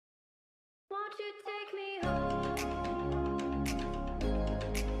Won't you take me home?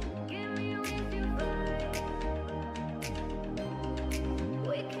 Give me with your vibe.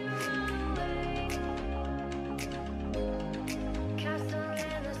 We can run away. Castle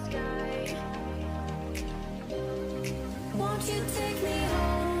in the sky. Won't you take me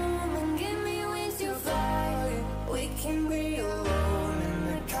home and give me with your vibe? We can be alone in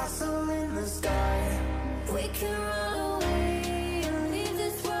the castle in the sky. We can run away and leave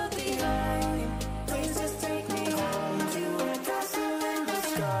this world behind. Please just take me home to a castle in the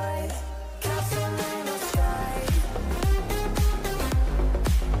sky. Castle in the sky. Castle in the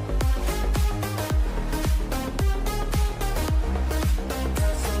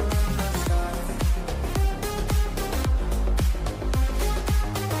sky.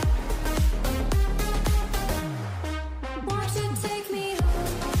 Won't you take me home?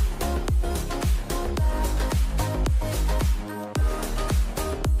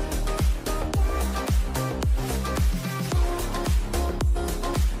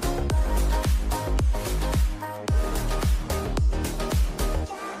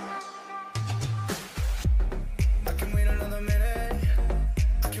 I can wait another minute.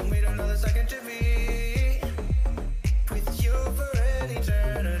 I can wait another second to be with you for an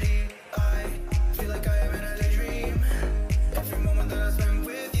eternity. I feel like I am in a daydream. Every moment that I spend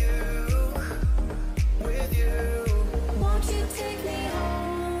with you, with you. Won't you take me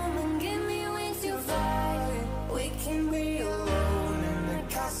home and give me with your vibe? We can be alone in the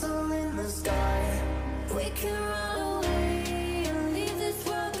castle in the sky. We can run away and leave this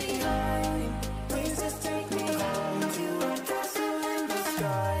world behind. Please just take me home to a castle in the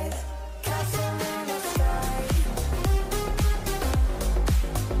sky. Castle in the sky.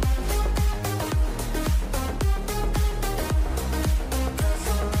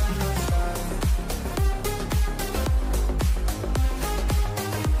 Castle in the sky.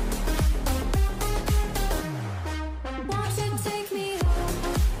 Won't you take me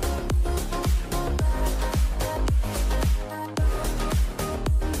home?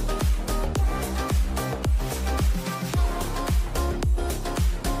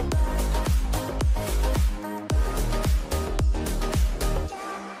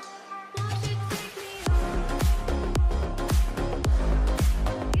 Won't you take me home?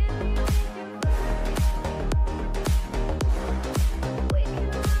 Give me with your vibe. We can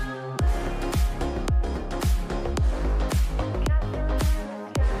run away. Castle in the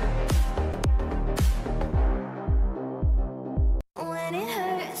sky. When it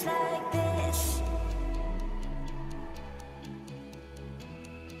hurts like this,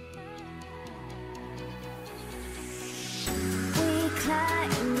 we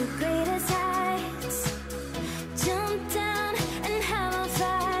climb the greatest heights, jump down and have a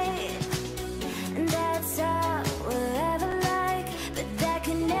fight. And that's all we'll ever like, but that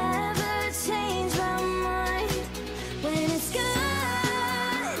can never change my mind. When it's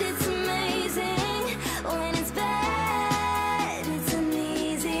good, it's amazing. When it's bad, it's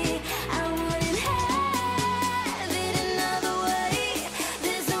uneasy. I wouldn't have it another way.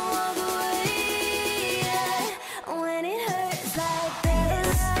 There's no other way. When it hurts like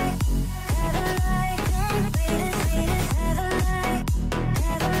this, never like them. Never like,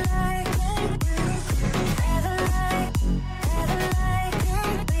 never like them. Never like, never like them.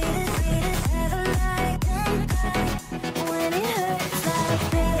 Never like them. When it hurts like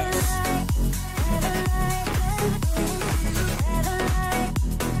this, never like them. Never like,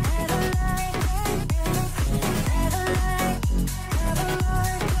 never like them. Never like, never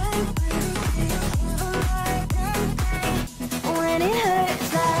like them. Never like them. When it hurts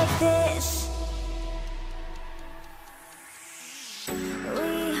like this,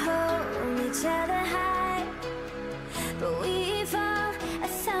 we hold each other high, but we fall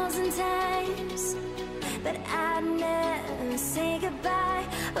 1,000 times. But I'd never say goodbye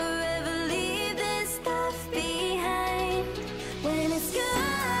or ever leave this stuff behind. When it's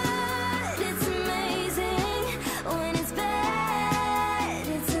good, it's amazing. When it's bad,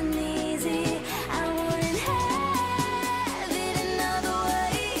 it's uneasy. I wouldn't have it another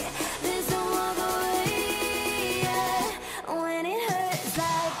way. There's no other way. When it hurts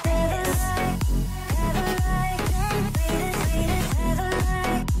like this, never like them. Never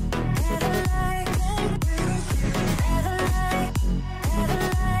like, never like them. Never like,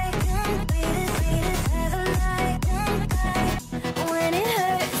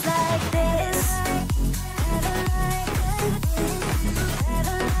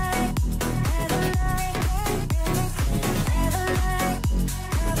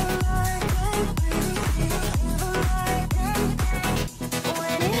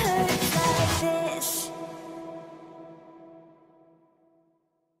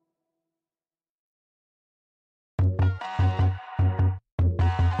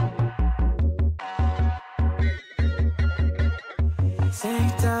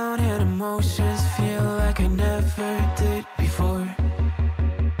 sink down and emotions feel like I never did before.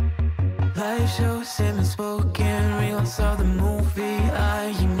 Life shows him unspoken reels of the movie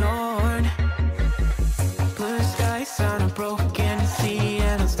I ignored. Blue skies on a broken sea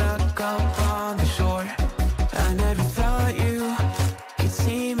and I'm stuck up on the shore. I never thought you could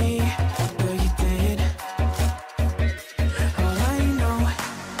see me, but you did. All I know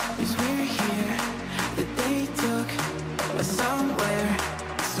is we're here, that they took us somewhere.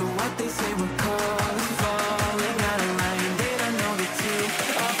 So what they say we're called, falling out of line. They don't know the two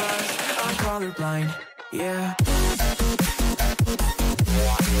of us are colorblind, yeah.